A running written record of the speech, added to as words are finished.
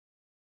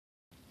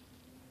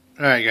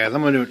Alright guys,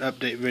 I'm going to do an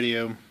update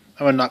video. I'm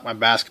going to knock my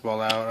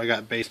basketball out. I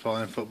got baseball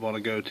and football to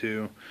go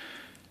to.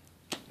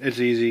 It's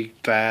easy,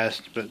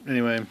 fast, but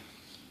anyway.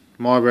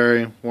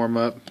 Marbury, warm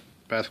up.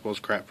 Basketball's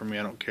crap for me,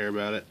 I don't care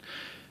about it.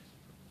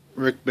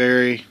 Rick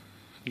Barry,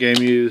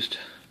 game used.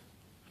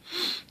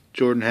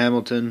 Jordan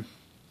Hamilton,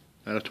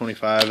 out of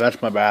 25.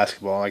 That's my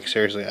basketball. Like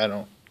seriously, I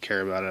don't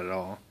care about it at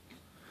all.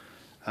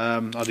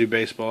 I'll do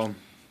baseball.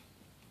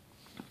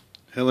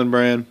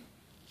 Hillenbrand.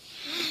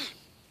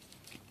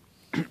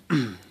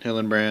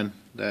 Hillenbrand,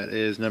 that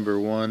is number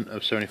 1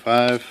 of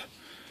 75.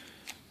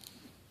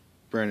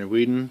 Brandon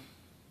Whedon.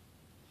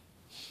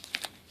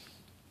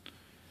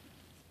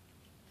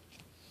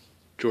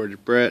 George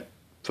Brett,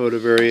 photo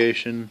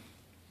variation.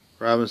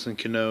 Robinson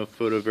Cano,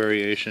 photo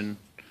variation.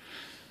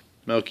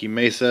 Melky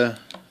Mesa.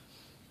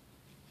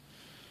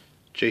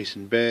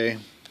 Jason Bay.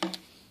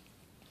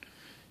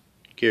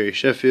 Gary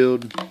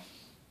Sheffield.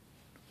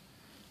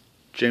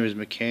 James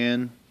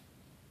McCann.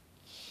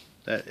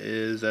 That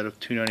is out of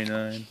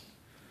 299.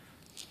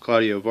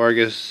 Claudio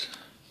Vargas.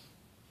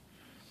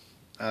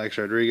 Alex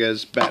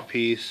Rodriguez, bat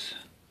piece.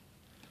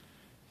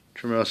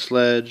 Tremel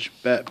Sledge,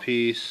 bat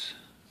piece.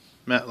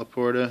 Matt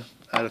Laporta,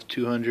 out of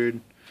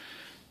 200.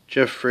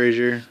 Jeff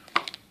Frazier.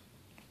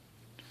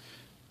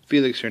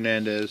 Felix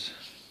Hernandez.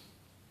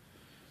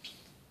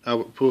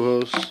 Albert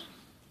Pujols.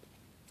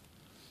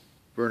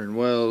 Vernon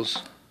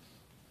Wells.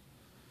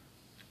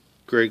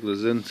 Greg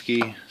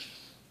Lazinski.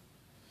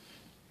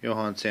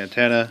 Johan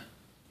Santana.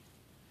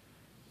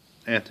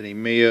 Anthony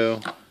Mayo.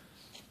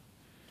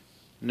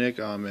 Nick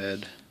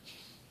Ahmed.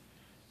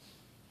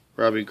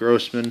 Robbie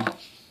Grossman.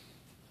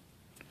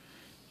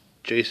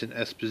 Jason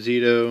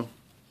Esposito.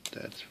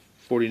 That's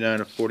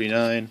 49 of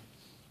 49.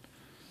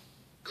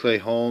 Clay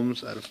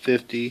Holmes out of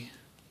 50.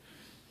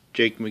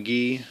 Jake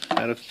McGee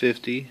out of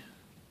 50.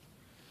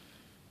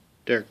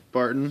 Derek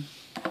Barton.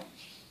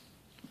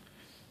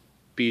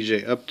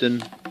 BJ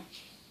Upton.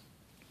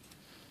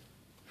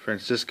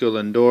 Francisco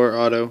Lindor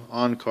auto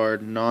on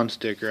card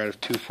non-sticker out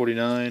of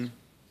 249.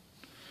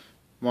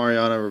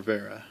 Mariano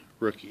Rivera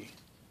rookie.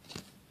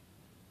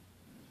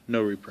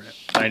 No reprint.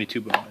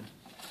 92 Bowman.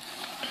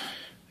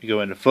 We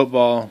go into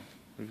football.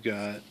 We've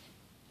got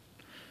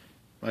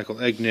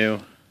Michael Agnew,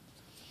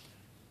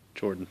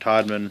 Jordan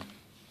Todman,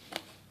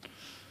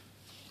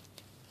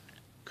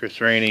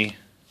 Chris Rainey,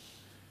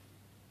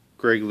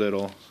 Greg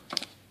Little,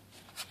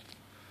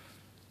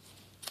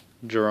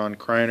 Jaron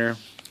Kreiner,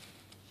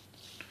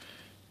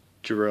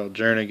 Jarrell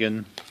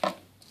Jernigan,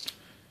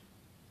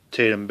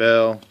 Tatum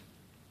Bell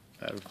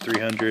out of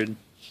 300.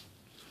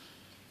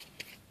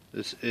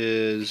 This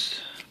is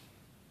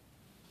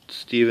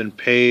Stephen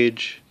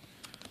Page,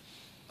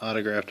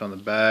 autographed on the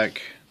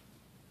back.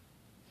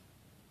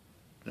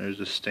 There's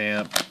the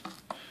stamp.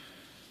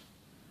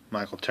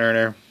 Michael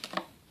Turner,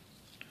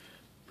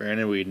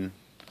 Brandon Whedon,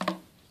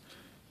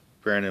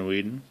 Brandon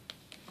Whedon,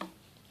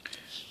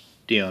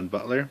 Dion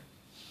Butler,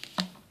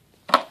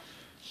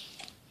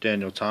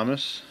 Daniel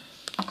Thomas,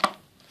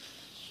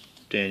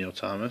 Daniel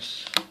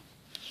Thomas,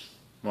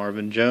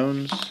 Marvin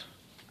Jones,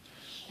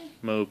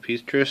 Mo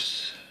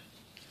Petrus,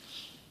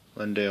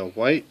 Lendale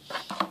White,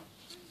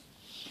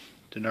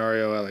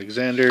 Denario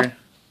Alexander,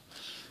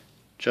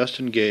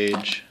 Justin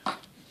Gage,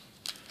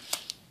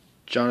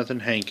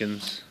 Jonathan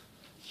Hankins,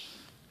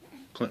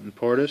 Clinton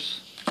Portis,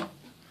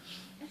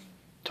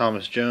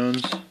 Thomas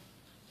Jones,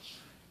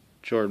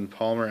 Jordan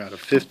Palmer out of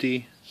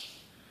 50,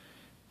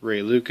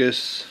 Ray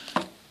Lucas,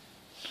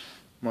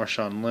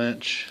 Marshawn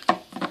Lynch,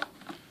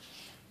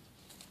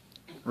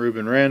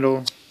 Ruben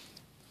Randall,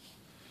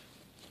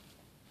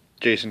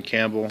 Jason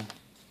Campbell,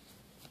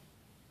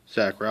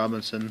 Zach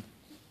Robinson,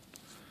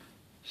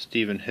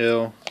 Stephen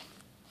Hill,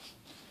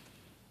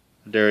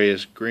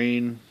 Darius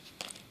Green,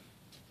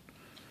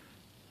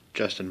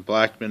 Justin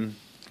Blackman,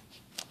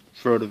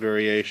 photo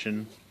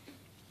variation,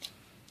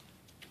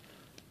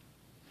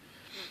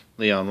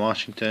 Leon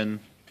Washington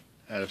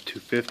out of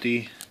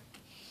 250,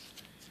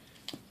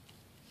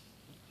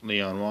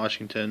 Leon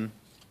Washington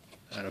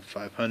out of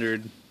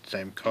 500,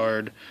 same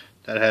card,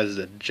 that has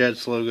the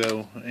Jets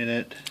logo in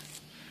it.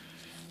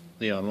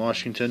 Leon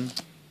Washington,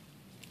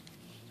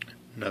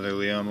 another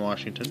Leon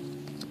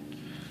Washington,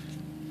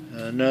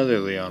 another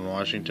Leon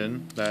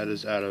Washington, that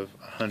is out of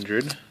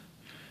 100,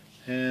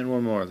 and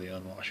one more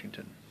Leon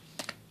Washington.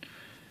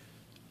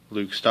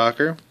 Luke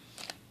Stalker,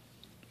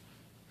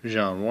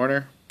 John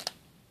Warner,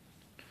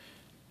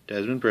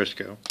 Desmond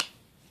Briscoe,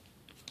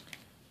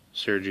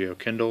 Sergio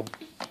Kindle,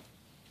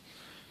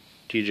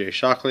 TJ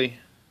Shockley,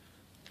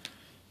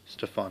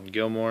 Stephon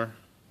Gilmore,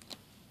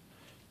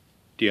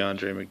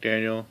 DeAndre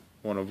McDaniel,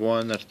 1 of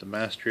 1, that's the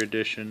Master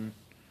Edition.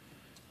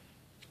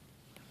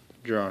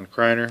 Jaron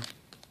Kreiner,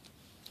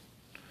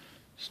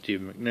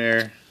 Steve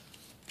McNair,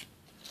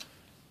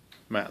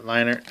 Matt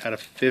Leinart out of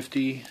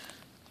 50,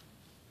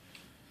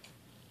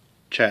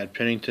 Chad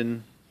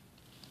Pennington,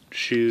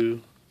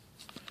 shoe,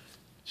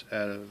 it's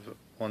out of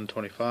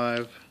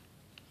 125,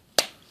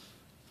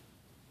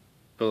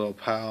 Bilal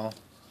Powell,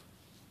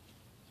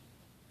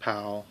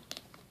 Powell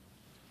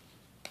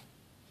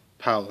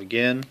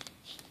again,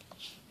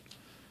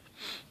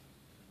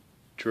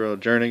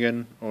 Gerald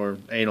Jernigan, or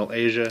Anal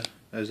Asia,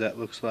 as that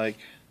looks like.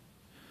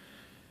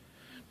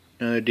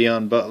 Another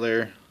Dion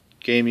Butler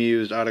game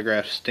used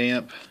autograph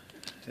stamp.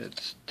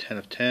 It's 10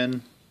 of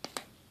 10.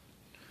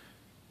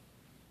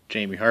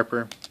 Jamie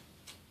Harper,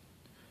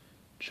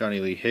 Johnny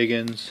Lee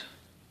Higgins,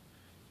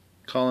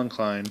 Colin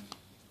Klein,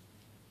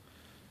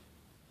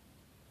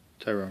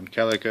 Tyrone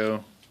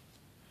Calico,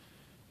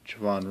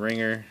 Javon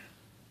Ringer,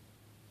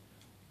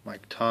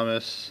 Mike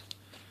Thomas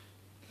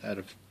out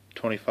of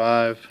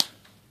 25,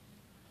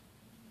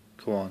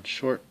 Kawan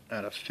Short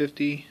out of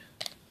 50,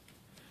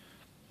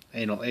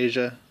 Anal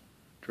Asia,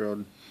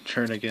 Gerald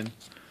Jernigan,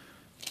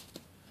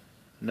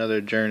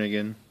 another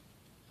Jernigan.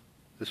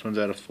 This one's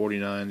out of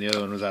 49. The other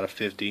one was out of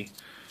 50.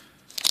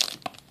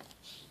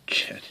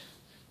 Shit.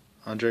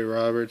 Andre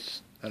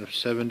Roberts out of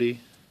 70.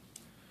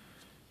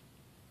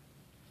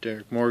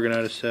 Derek Morgan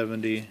out of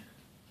 70.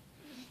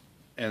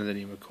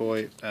 Anthony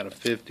McCoy out of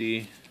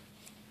 50.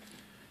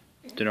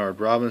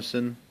 Denard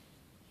Robinson.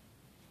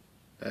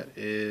 That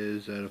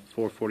is out of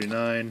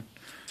 449.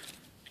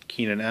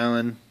 Keenan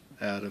Allen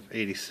out of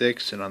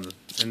 86. And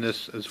in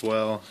this as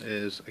well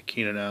is a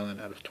Keenan Allen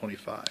out of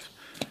 25.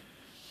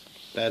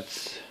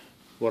 That's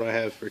what I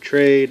have for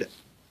trade.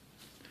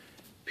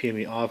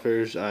 PME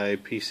offers. I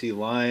PC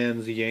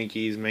Lions,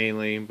 Yankees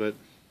mainly, but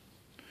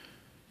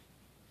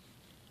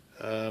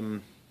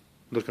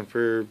looking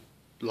for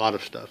a lot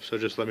of stuff. So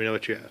just let me know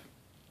what you have.